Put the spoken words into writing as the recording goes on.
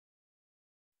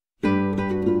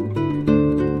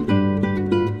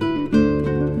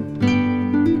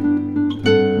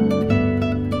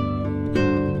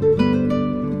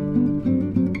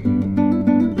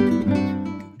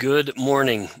Good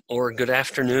morning, or good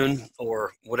afternoon,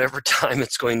 or whatever time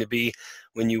it's going to be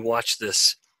when you watch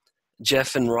this.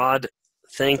 Jeff and Rod,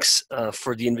 thanks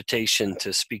for the invitation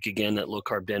to speak again at Low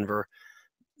Carb Denver.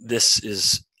 This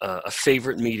is a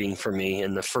favorite meeting for me,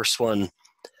 and the first one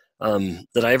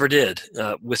that I ever did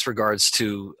with regards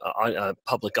to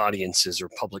public audiences or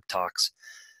public talks.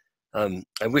 I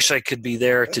wish I could be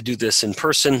there to do this in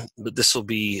person, but this will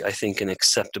be, I think, an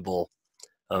acceptable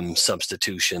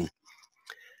substitution.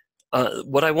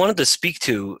 What I wanted to speak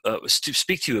to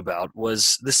you about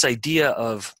was this idea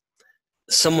of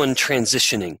someone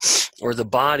transitioning, or the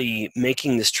body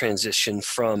making this transition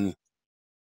from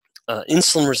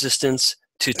insulin resistance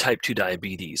to type 2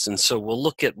 diabetes. And so we'll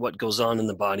look at what goes on in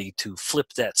the body to flip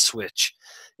that switch,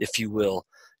 if you will,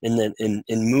 and then in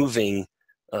moving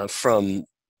from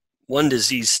one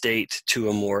disease state to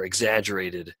a more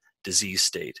exaggerated disease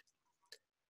state.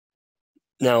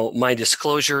 Now, my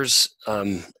disclosures,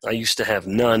 I used to have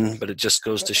none, but it just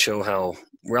goes to show how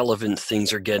relevant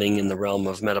things are getting in the realm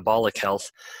of metabolic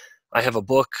health. I have a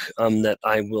book that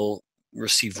I will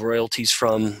receive royalties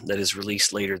from that is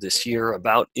released later this year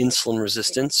about insulin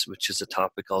resistance, which is a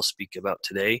topic I'll speak about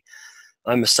today.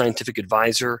 I'm a scientific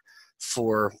advisor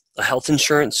for a health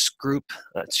insurance group.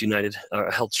 It's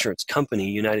a health insurance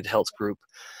company, United Health Group,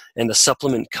 and a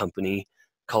supplement company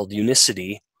called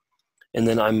Unicity. And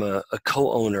then I'm a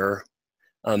co-owner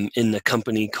in a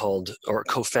company called, or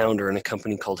co-founder in a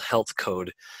company called Health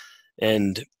Code.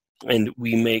 And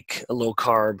we make low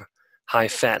carb, high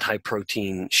fat, high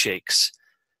protein shakes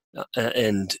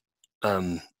to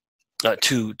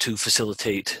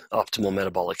facilitate optimal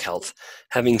metabolic health.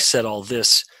 Having said all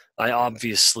this, I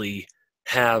obviously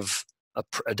have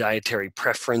a dietary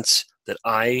preference that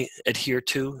I adhere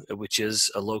to, which is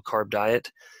a low carb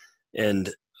diet.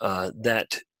 And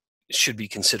that should be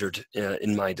considered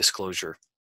in my disclosure.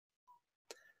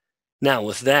 Now,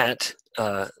 with that,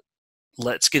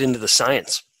 let's get into the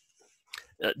science.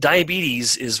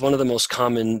 Diabetes is one of the most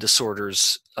common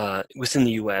disorders within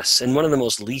the US and one of the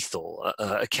most lethal,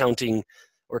 accounting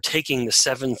or taking the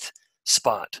 7th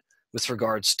spot with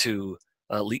regards to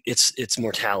its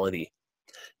mortality.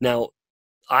 Now,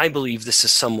 I believe this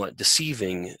is somewhat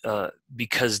deceiving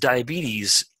because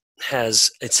diabetes has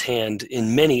its hand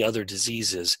in many other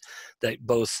diseases that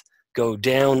both go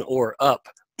down or up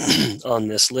on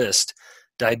this list.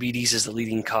 Diabetes is the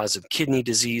leading cause of kidney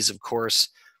disease, of course.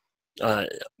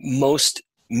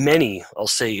 Many, I'll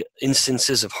say,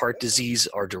 instances of heart disease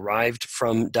are derived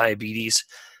from diabetes.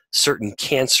 Certain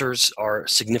cancers are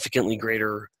significantly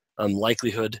greater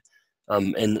likelihood,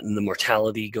 and the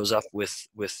mortality goes up with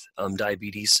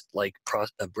diabetes, like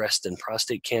breast and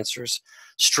prostate cancers.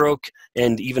 Stroke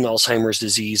and even Alzheimer's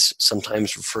disease,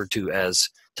 sometimes referred to as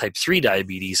type 3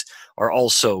 diabetes, are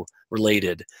also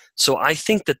related. So I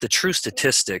think that the true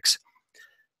statistics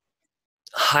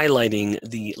highlighting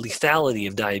the lethality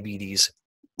of diabetes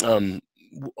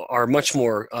are much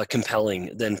more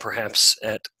compelling than perhaps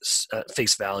at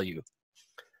face value.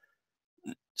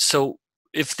 So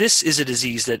if this is a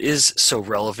disease that is so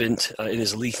relevant, it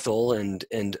is lethal, and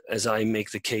as I make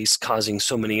the case, causing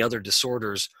so many other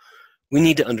disorders, we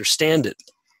need to understand it.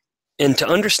 And to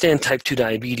understand type 2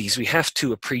 diabetes, we have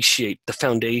to appreciate the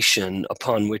foundation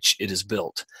upon which it is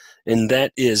built, and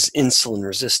that is insulin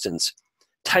resistance.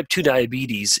 Type 2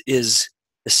 diabetes is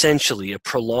essentially a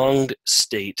prolonged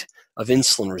state of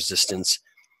insulin resistance,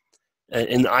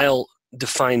 and I'll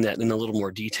define that in a little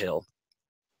more detail.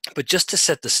 But just to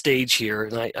set the stage here,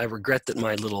 and I regret that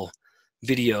my little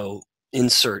video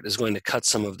insert is going to cut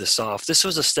some of this off. This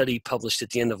was a study published at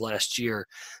the end of last year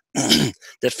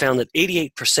that found that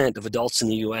 88% of adults in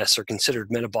the US are considered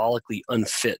metabolically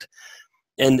unfit.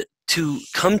 And to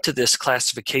come to this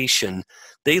classification,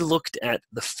 they looked at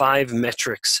the 5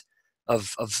 metrics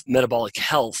of metabolic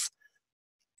health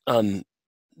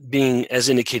being as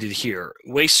indicated here: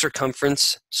 waist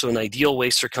circumference, so an ideal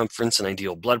waist circumference, an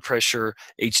ideal blood pressure,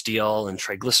 HDL and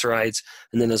triglycerides,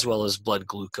 and then as well as blood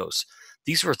glucose.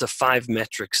 These were the 5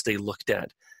 metrics they looked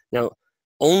at. Now,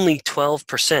 only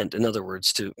 12%, in other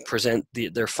words, to present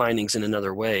their findings in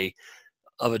another way,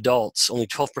 of adults, only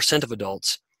 12% of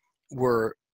adults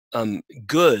were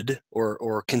good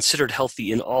or considered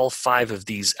healthy in all 5 of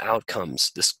these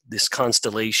outcomes, this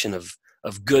constellation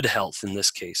of good health in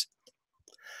this case.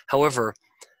 However,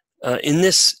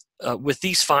 with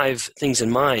these 5 things in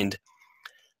mind,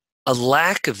 a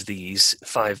lack of these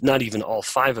 5, not even all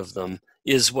 5 of them,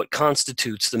 is what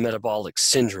constitutes the metabolic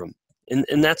syndrome.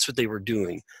 And that's what they were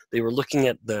doing. They were looking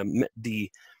at the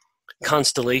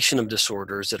constellation of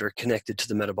disorders that are connected to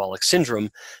the metabolic syndrome,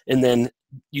 and then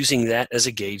using that as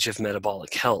a gauge of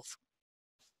metabolic health.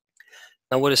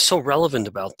 Now, what is so relevant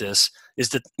about this is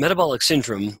that metabolic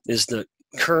syndrome is the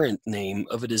current name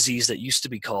of a disease that used to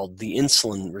be called the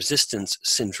insulin resistance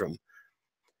syndrome.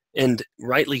 And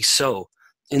rightly so,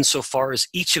 insofar as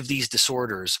each of these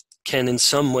disorders can in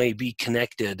some way be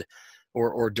connected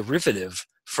or derivative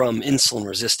from insulin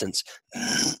resistance.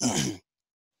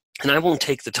 And I won't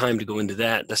take the time to go into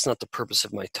that. That's not the purpose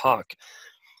of my talk.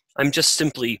 I'm just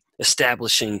simply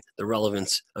establishing the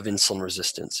relevance of insulin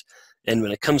resistance. And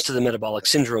when it comes to the metabolic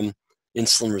syndrome,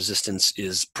 insulin resistance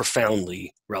is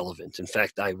profoundly relevant. In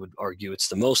fact, I would argue it's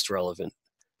the most relevant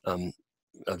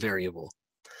variable.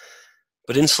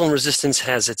 But insulin resistance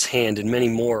has its hand in many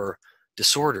more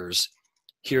disorders.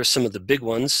 Here are some of the big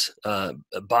ones: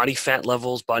 body fat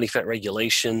levels, body fat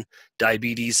regulation,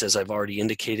 diabetes, as I've already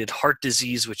indicated, heart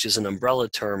disease, which is an umbrella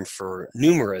term for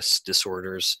numerous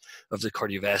disorders of the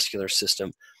cardiovascular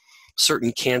system,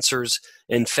 certain cancers,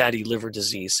 and fatty liver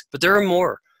disease. But there are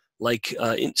more, like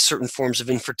in certain forms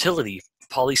of infertility.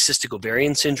 Polycystic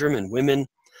ovarian syndrome in women,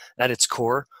 at its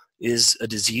core, is a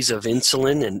disease of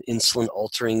insulin and insulin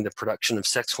altering the production of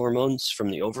sex hormones from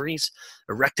the ovaries.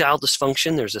 Erectile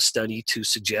dysfunction, there's a study to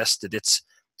suggest that it's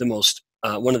the most,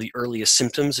 one of the earliest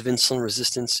symptoms of insulin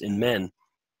resistance in men.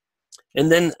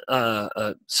 And then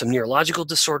some neurological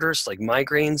disorders like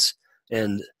migraines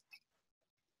and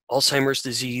Alzheimer's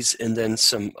disease, and then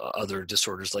some other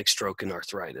disorders like stroke and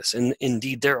arthritis. And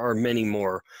indeed, there are many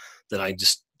more that I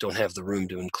just don't have the room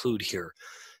to include here.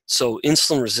 So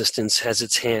insulin resistance has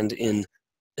its hand in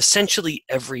essentially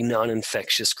every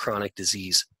non-infectious chronic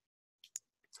disease.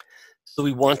 So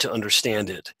we want to understand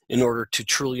it in order to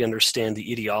truly understand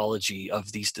the etiology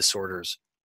of these disorders.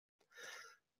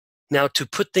 Now, to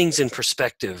put things in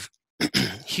perspective,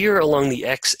 here along the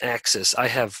x-axis, I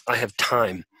have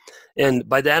time. And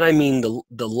by that I mean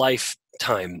the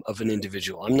lifetime of an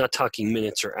individual. I'm not talking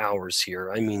minutes or hours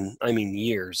here. I mean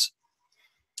years.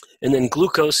 And then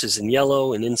glucose is in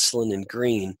yellow and insulin in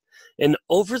green. And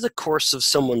over the course of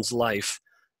someone's life,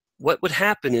 what would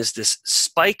happen is this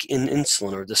spike in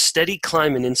insulin, or the steady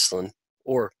climb in insulin,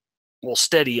 or, well,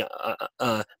 steady,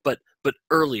 but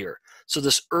earlier. So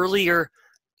this earlier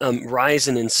rise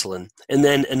in insulin, and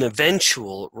then an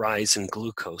eventual rise in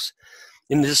glucose.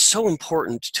 And it is so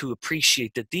important to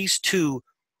appreciate that these two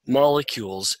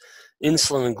molecules,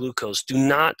 insulin and glucose, do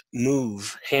not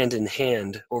move hand in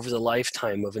hand over the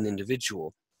lifetime of an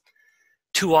individual.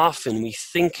 Too often we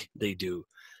think they do.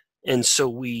 And so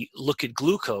we look at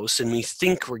glucose and we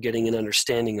think we're getting an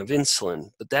understanding of insulin,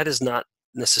 but that is not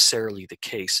necessarily the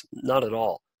case, not at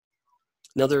all.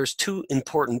 Now there's two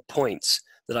important points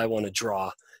that I want to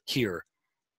draw here.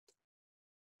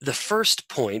 The first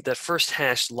point, that first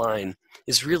hashed line,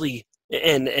 is really,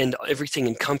 and everything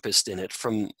encompassed in it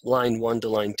from line 1 to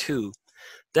line 2,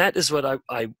 that is what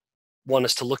I want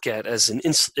us to look at as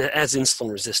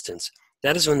insulin resistance.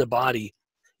 That is when the body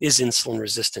is insulin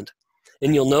resistant.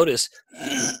 And you'll notice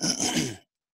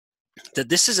that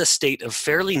this is a state of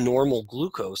fairly normal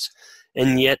glucose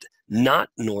and yet not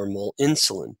normal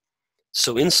insulin.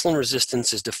 So insulin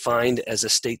resistance is defined as a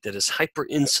state that is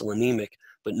hyperinsulinemic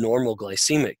but normal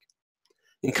glycemic.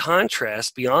 In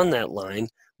contrast, beyond that line,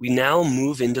 we now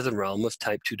move into the realm of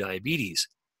type 2 diabetes.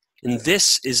 And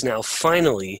this is now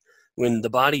finally when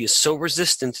the body is so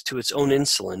resistant to its own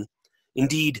insulin.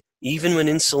 Indeed, even when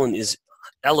insulin is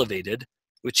elevated,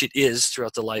 which it is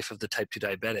throughout the life of the type 2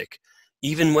 diabetic,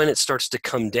 even when it starts to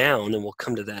come down, and we'll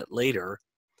come to that later,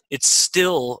 it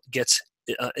still gets,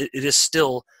 it is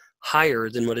still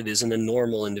higher than what it is in a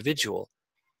normal individual.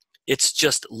 It's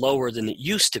just lower than it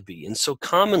used to be. And so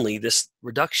commonly this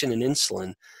reduction in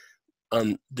insulin,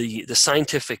 the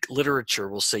scientific literature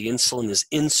will say insulin is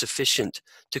insufficient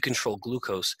to control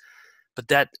glucose, but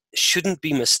that shouldn't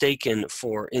be mistaken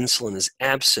for insulin is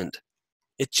absent.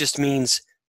 It just means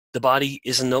the body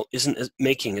isn't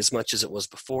making as much as it was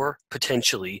before,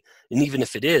 potentially, and even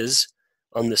if it is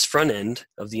on this front end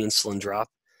of the insulin drop,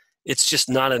 it's just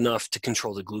not enough to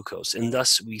control the glucose. And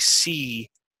thus we see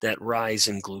that rise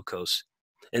in glucose.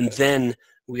 And then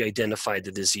we identify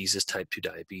the disease as type 2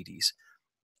 diabetes.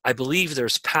 I believe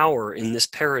there's power in this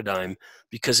paradigm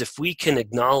because if we can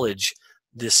acknowledge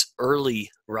this early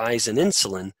rise in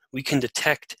insulin, we can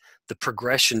detect the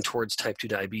progression towards type 2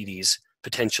 diabetes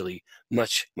potentially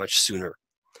much, much sooner.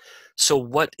 So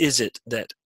what is it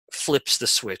that flips the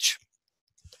switch?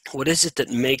 What is it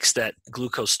that makes that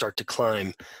glucose start to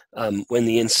climb when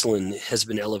the insulin has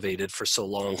been elevated for so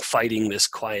long, fighting this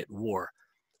quiet war?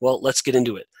 Well, let's get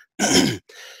into it.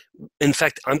 In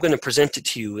fact, I'm going to present it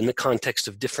to you in the context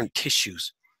of different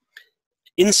tissues.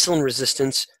 Insulin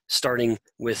resistance, starting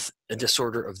with a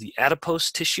disorder of the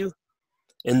adipose tissue,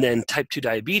 And then type 2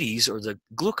 diabetes, or the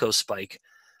glucose spike,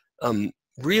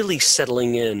 really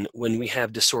settling in when we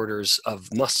have disorders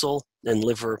of muscle and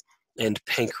liver and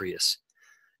pancreas.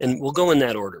 And we'll go in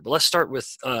that order. But let's start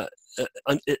with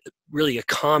really a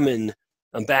common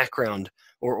background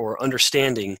or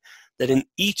understanding that in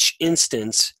each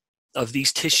instance of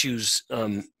these tissues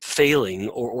failing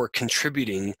or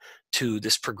contributing to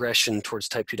this progression towards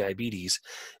type 2 diabetes,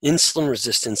 insulin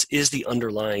resistance is the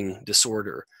underlying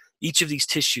disorder. Each of these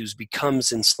tissues becomes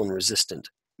insulin resistant,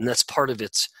 and that's part of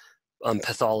its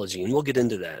pathology, and we'll get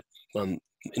into that in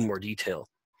more detail.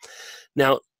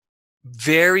 Now,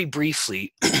 very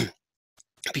briefly,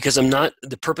 because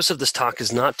the purpose of this talk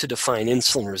is not to define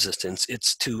insulin resistance,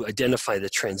 it's to identify the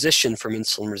transition from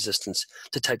insulin resistance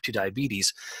to type 2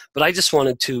 diabetes. But I just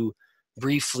wanted to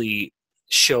briefly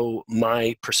show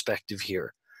my perspective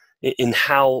here in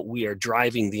how we are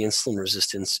driving the insulin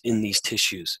resistance in these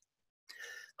tissues.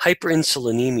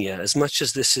 Hyperinsulinemia, as much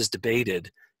as this is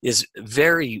debated, is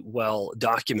very well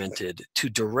documented to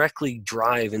directly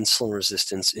drive insulin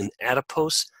resistance in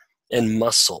adipose and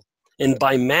muscle. And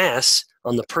by mass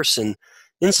on the person,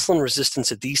 insulin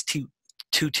resistance at these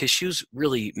two tissues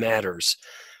really matters.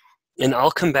 And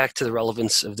I'll come back to the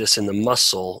relevance of this in the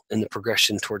muscle and the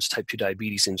progression towards type 2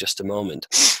 diabetes in just a moment.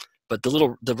 But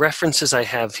the references I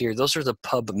have here, those are the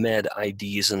PubMed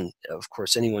IDs, and of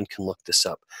course anyone can look this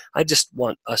up. I just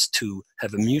want us to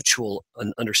have a mutual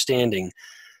understanding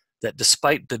that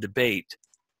despite the debate,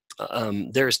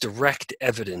 there's direct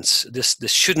evidence. This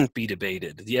shouldn't be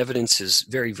debated. The evidence is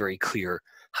very, very clear.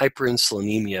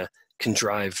 Hyperinsulinemia can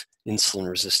drive insulin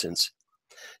resistance.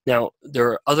 Now, there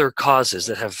are other causes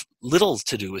that have little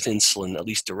to do with insulin, at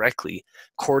least directly.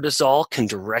 Cortisol can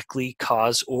directly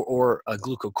cause, or a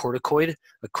glucocorticoid,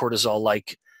 a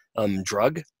cortisol-like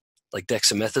drug, like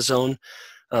dexamethasone,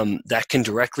 that can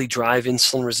directly drive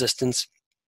insulin resistance,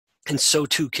 and so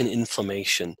too can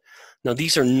inflammation. Now,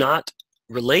 these are not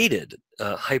related.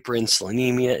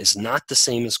 Hyperinsulinemia is not the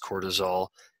same as cortisol,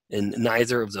 and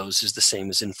neither of those is the same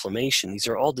as inflammation. These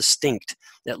are all distinct,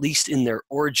 at least in their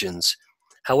origins.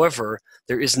 However,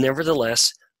 there is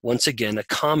nevertheless, once again, a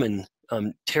common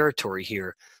territory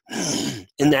here,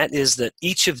 and that is that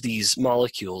each of these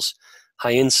molecules,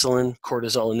 high insulin,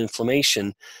 cortisol, and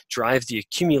inflammation, drive the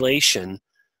accumulation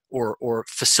or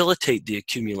facilitate the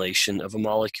accumulation of a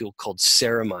molecule called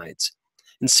ceramides.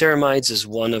 And ceramides is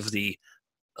one of the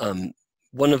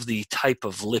type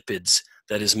of lipids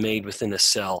that is made within a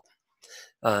cell.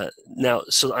 Now,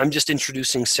 so I'm just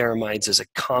introducing ceramides as a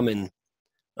common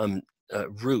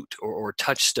root or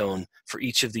touchstone for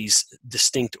each of these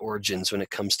distinct origins when it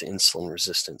comes to insulin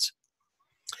resistance.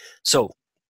 So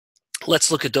let's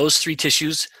look at those three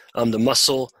tissues, the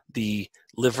muscle, the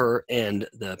liver, and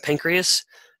the pancreas,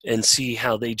 and see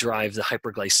how they drive the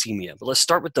hyperglycemia. But let's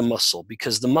start with the muscle,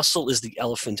 because the muscle is the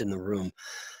elephant in the room.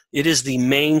 It is the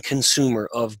main consumer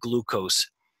of glucose.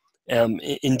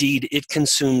 Indeed, it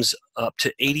consumes up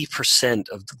to 80%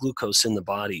 of the glucose in the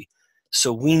body.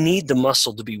 So we need the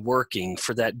muscle to be working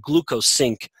for that glucose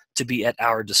sink to be at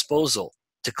our disposal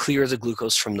to clear the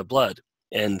glucose from the blood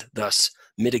and thus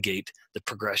mitigate the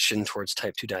progression towards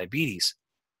type 2 diabetes.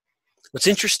 What's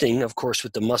interesting, of course,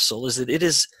 with the muscle is that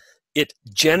it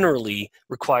generally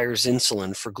requires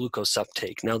insulin for glucose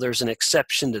uptake. Now, there's an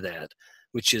exception to that,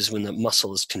 which is when the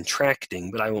muscle is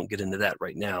contracting, but I won't get into that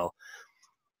right now.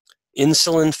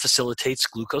 Insulin facilitates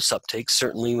glucose uptake,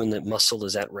 certainly when the muscle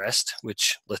is at rest,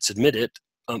 which, let's admit it,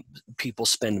 people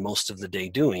spend most of the day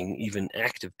doing, even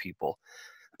active people.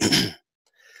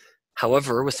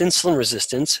 However, with insulin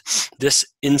resistance, this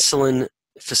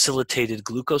insulin-facilitated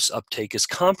glucose uptake is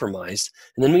compromised,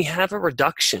 and then we have a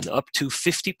reduction, up to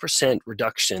 50%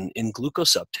 reduction in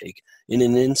glucose uptake in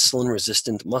an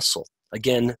insulin-resistant muscle.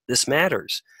 Again, this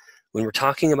matters. When we're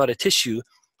talking about a tissue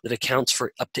that accounts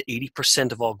for up to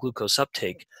 80% of all glucose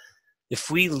uptake, if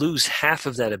we lose half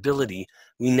of that ability,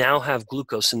 we now have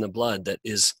glucose in the blood that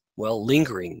is, well,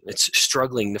 lingering. It's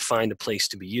struggling to find a place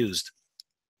to be used.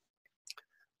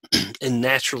 And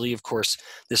naturally, of course,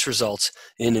 this results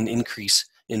in an increase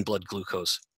in blood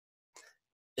glucose.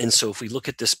 And so if we look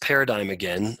at this paradigm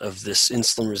again of this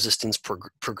insulin resistance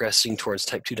progressing towards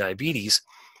type 2 diabetes,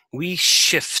 we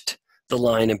shift the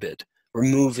line a bit. We're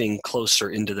moving closer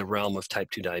into the realm of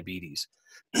type 2 diabetes.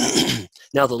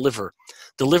 Now, the liver.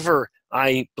 The liver,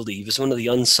 I believe, is one of the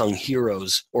unsung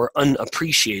heroes or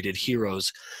unappreciated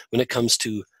heroes when it comes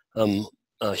to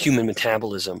human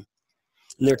metabolism.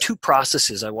 And there are two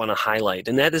processes I want to highlight,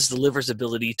 and that is the liver's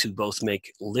ability to both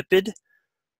make lipid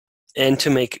and to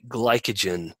make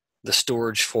glycogen, the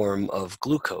storage form of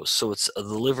glucose. So it's the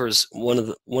liver's one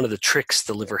of the tricks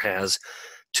the liver has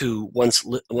to once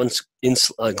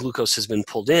glucose has been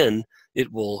pulled in,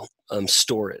 it will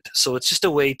store it. So it's just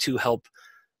a way to help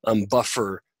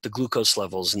buffer the glucose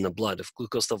levels in the blood. If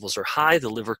glucose levels are high, the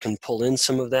liver can pull in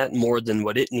some of that, more than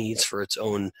what it needs for its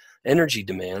own energy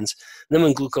demands. And then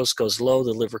when glucose goes low,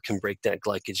 the liver can break that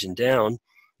glycogen down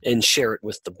and share it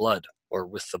with the blood or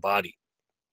with the body.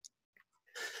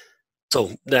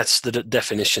 So that's the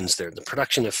definitions there, the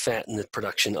production of fat and the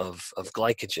production of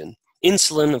glycogen.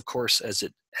 Insulin, of course, as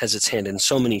it has its hand in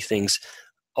so many things,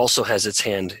 also has its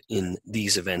hand in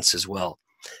these events as well.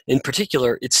 In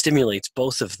particular, it stimulates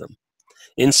both of them.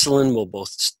 Insulin will both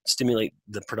stimulate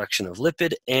the production of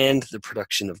lipid and the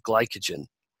production of glycogen.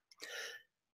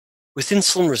 With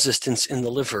insulin resistance in the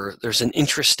liver, there's an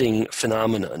interesting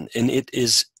phenomenon, and it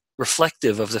is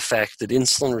reflective of the fact that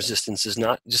insulin resistance is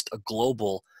not just a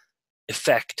global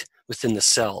effect within the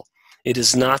cell. It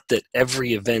is not that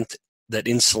every event that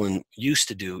insulin used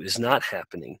to do is not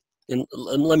happening. And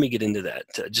let me get into that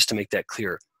just to make that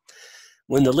clear.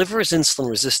 When the liver is insulin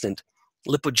resistant,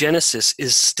 lipogenesis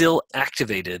is still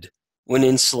activated when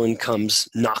insulin comes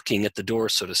knocking at the door,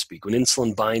 so to speak, when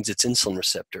insulin binds its insulin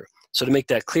receptor. So to make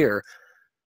that clear,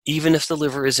 even if the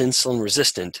liver is insulin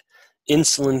resistant,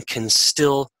 insulin can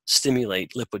still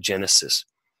stimulate lipogenesis.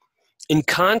 In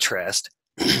contrast,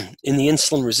 in the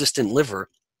insulin resistant liver,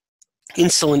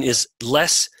 insulin is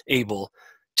less able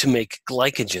to make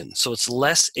glycogen, so it's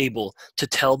less able to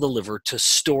tell the liver to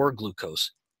store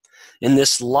glucose. And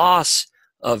this loss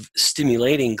of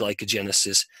stimulating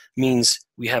glycogenesis means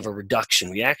we have a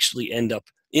reduction. We actually end up,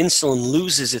 insulin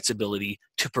loses its ability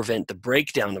to prevent the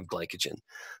breakdown of glycogen.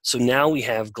 So now we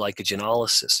have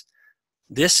glycogenolysis.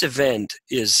 This event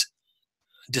is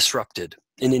disrupted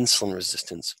in insulin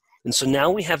resistance. And so now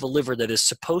we have a liver that is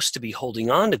supposed to be holding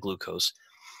on to glucose.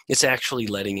 It's actually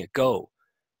letting it go.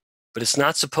 But it's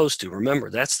not supposed to.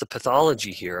 Remember, that's the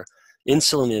pathology here.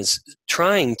 Insulin is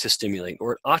trying to stimulate,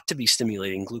 or it ought to be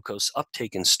stimulating, glucose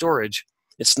uptake and storage.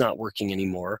 It's not working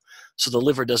anymore. So the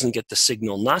liver doesn't get the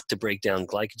signal not to break down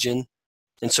glycogen,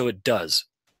 and so it does.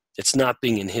 It's not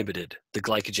being inhibited, the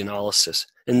glycogenolysis.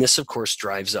 And this, of course,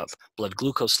 drives up blood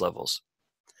glucose levels.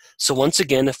 So once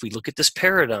again, if we look at this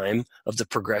paradigm of the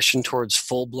progression towards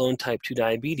full-blown type 2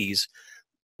 diabetes,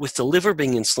 with the liver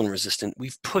being insulin resistant,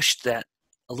 we've pushed that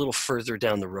a little further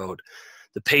down the road.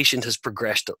 The patient has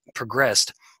progressed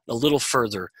a little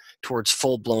further towards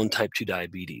full-blown type 2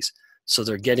 diabetes. So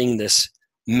they're getting this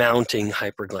mounting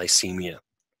hyperglycemia.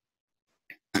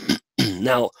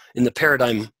 Now, in the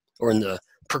paradigm, or in the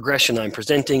progression I'm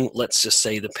presenting, let's just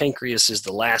say the pancreas is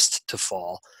the last to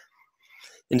fall.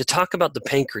 And to talk about the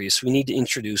pancreas, we need to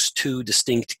introduce two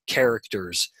distinct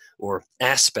characters or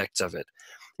aspects of it.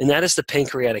 And that is the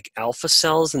pancreatic alpha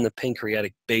cells and the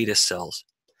pancreatic beta cells.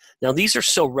 Now, these are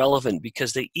so relevant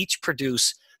because they each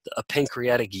produce a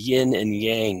pancreatic yin and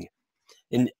yang.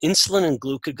 And insulin and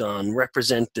glucagon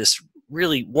represent this,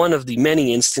 really one of the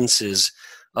many instances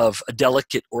of a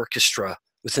delicate orchestra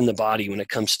within the body when it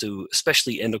comes to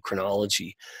especially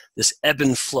endocrinology, this ebb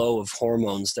and flow of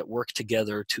hormones that work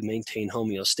together to maintain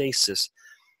homeostasis.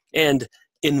 And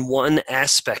in one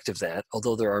aspect of that,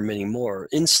 although there are many more,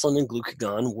 insulin and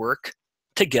glucagon work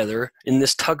together in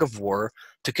this tug of war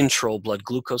to control blood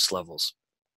glucose levels.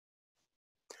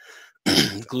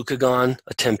 Glucagon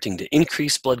attempting to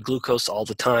increase blood glucose all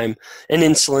the time, and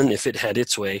insulin, if it had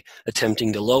its way,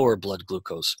 attempting to lower blood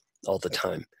glucose all the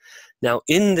time. Now,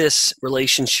 in this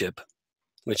relationship,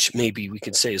 which maybe we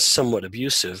could say is somewhat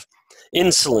abusive,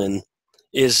 insulin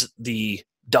is the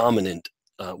dominant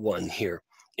one here.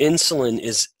 Insulin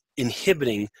is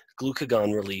inhibiting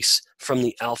glucagon release from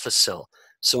the alpha cell.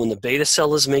 So when the beta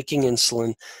cell is making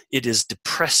insulin, it is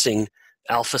depressing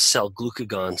alpha cell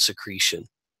glucagon secretion.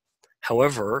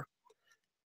 However,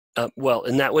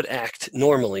 and that would act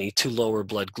normally to lower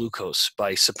blood glucose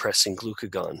by suppressing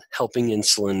glucagon, helping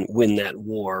insulin win that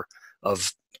war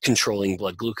of controlling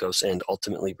blood glucose and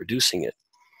ultimately reducing it.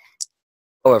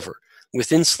 However, with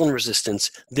insulin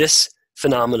resistance, this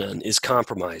phenomenon is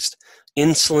compromised.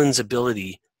 Insulin's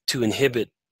ability to inhibit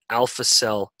alpha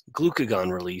cell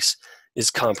glucagon release is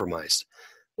compromised.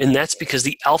 And that's because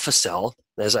the alpha cell,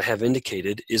 as I have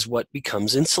indicated, is what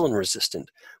becomes insulin resistant.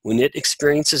 When it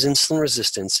experiences insulin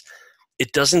resistance,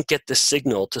 it doesn't get the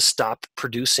signal to stop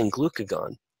producing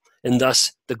glucagon. And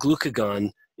thus, the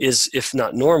glucagon is, if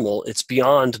not normal, it's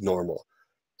beyond normal.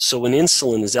 So when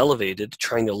insulin is elevated,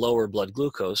 trying to lower blood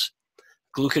glucose,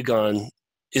 glucagon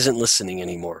isn't listening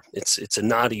anymore. It's a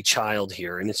naughty child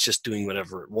here, and it's just doing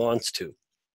whatever it wants to.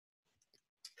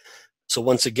 So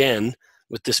once again,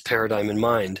 with this paradigm in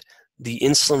mind, the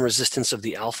insulin resistance of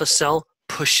the alpha cell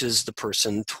pushes the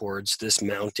person towards this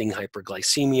mounting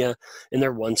hyperglycemia, and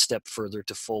they're one step further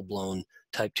to full-blown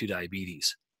type 2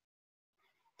 diabetes.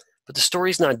 But the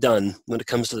story's not done when it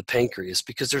comes to the pancreas,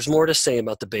 because there's more to say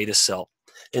about the beta cell.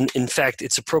 And in fact,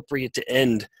 it's appropriate to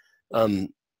end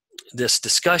this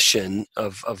discussion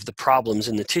of the problems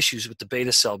in the tissues with the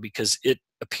beta cell, because it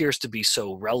appears to be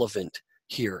so relevant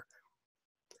here.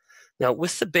 Now,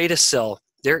 with the beta cell,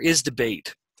 there is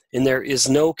debate, and there is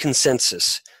no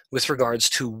consensus with regards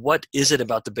to what is it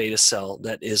about the beta cell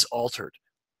that is altered.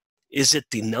 Is it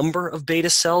the number of beta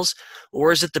cells,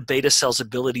 or is it the beta cell's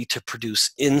ability to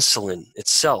produce insulin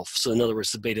itself? So in other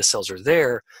words, the beta cells are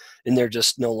there, and they're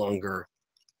just no longer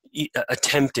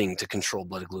attempting to control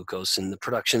blood glucose, and the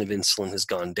production of insulin has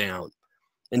gone down.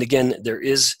 And again, there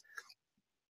is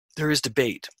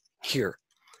debate here.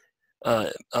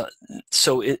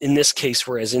 So in this case,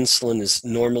 whereas insulin is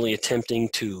normally attempting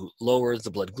to lower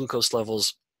the blood glucose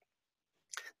levels,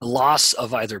 the loss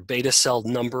of either beta cell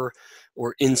number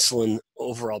or insulin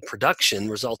overall production,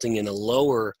 resulting in a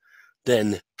lower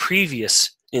than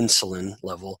previous insulin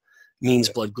level, means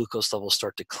blood glucose levels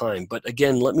start to climb. But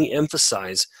again, let me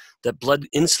emphasize that blood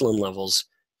insulin levels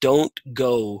don't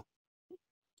go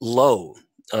low.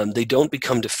 They don't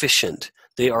become deficient.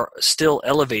 They are still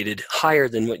elevated higher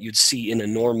than what you'd see in a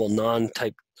normal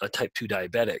type 2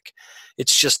 diabetic.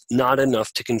 It's just not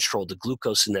enough to control the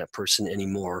glucose in that person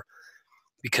anymore,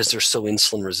 because they're so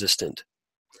insulin resistant.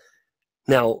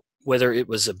 Now, whether it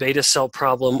was a beta cell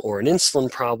problem or an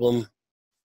insulin problem,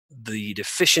 the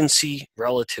deficiency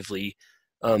relatively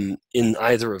in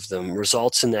either of them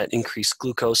results in that increased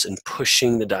glucose and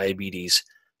pushing the diabetes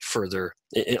further.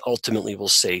 It ultimately will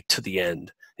say to the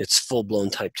end. It's full-blown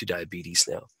type 2 diabetes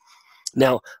now.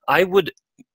 Now, I would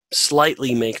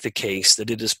slightly make the case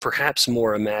that it is perhaps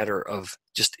more a matter of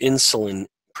just insulin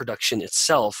production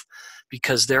itself,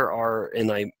 because there are,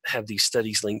 and I have these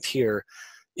studies linked here,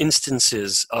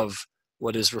 instances of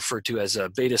what is referred to as a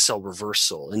beta cell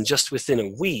reversal. And just within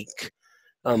a week,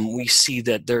 we see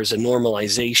that there's a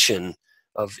normalization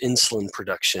of insulin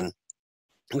production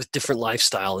with different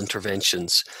lifestyle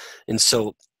interventions. And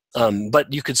so,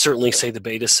 but you could certainly say the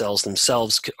beta cells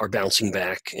themselves are bouncing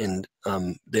back, and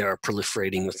they are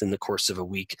proliferating within the course of a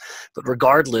week. But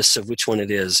regardless of which one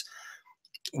it is,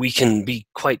 we can be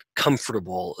quite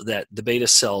comfortable that the beta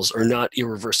cells are not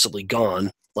irreversibly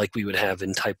gone like we would have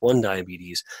in type 1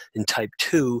 diabetes. In type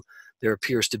 2, there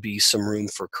appears to be some room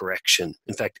for correction.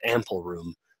 In fact, ample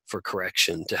room for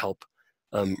correction to help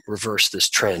reverse this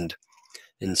trend.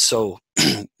 And so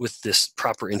with this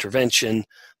proper intervention,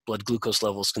 blood glucose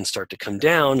levels can start to come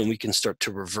down, and we can start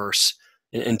to reverse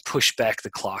and push back the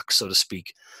clock, so to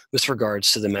speak, with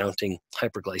regards to the mounting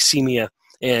hyperglycemia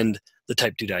and the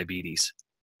type 2 diabetes.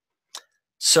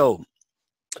 So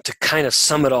to kind of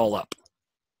sum it all up,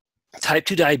 type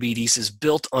 2 diabetes is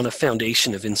built on a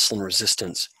foundation of insulin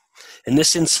resistance. And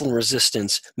this insulin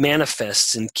resistance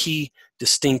manifests in key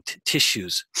distinct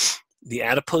tissues. The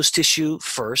adipose tissue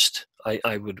first,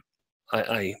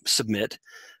 I submit,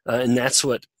 and that's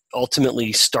what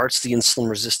ultimately starts the insulin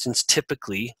resistance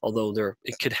typically, although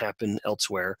it could happen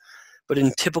elsewhere. But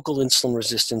in typical insulin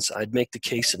resistance, I'd make the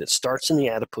case that it starts in the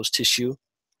adipose tissue,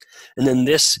 and then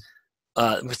this,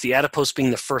 with the adipose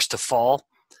being the first to fall,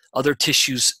 other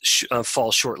tissues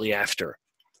fall shortly after,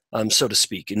 so to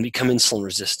speak, and become insulin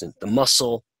resistant. The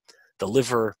muscle, the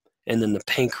liver, and then the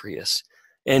pancreas.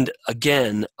 And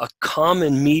again, a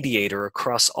common mediator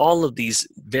across all of these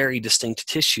very distinct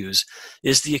tissues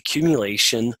is the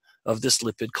accumulation of this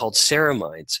lipid called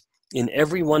ceramides. In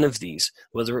every one of these,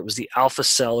 whether it was the alpha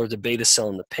cell or the beta cell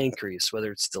in the pancreas,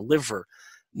 whether it's the liver,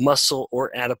 muscle,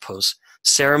 or adipose,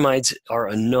 ceramides are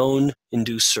a known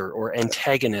inducer or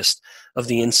antagonist of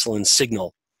the insulin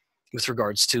signal with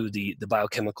regards to the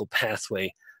biochemical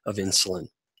pathway of insulin.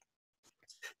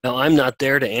 Now, I'm not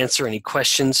there to answer any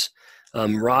questions.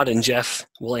 Rod and Jeff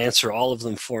will answer all of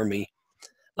them for me.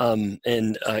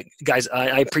 Guys,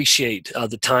 I appreciate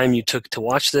the time you took to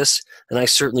watch this, and I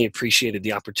certainly appreciated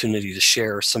the opportunity to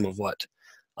share some of what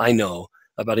I know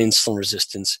about insulin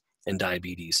resistance and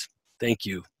diabetes. Thank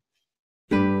you.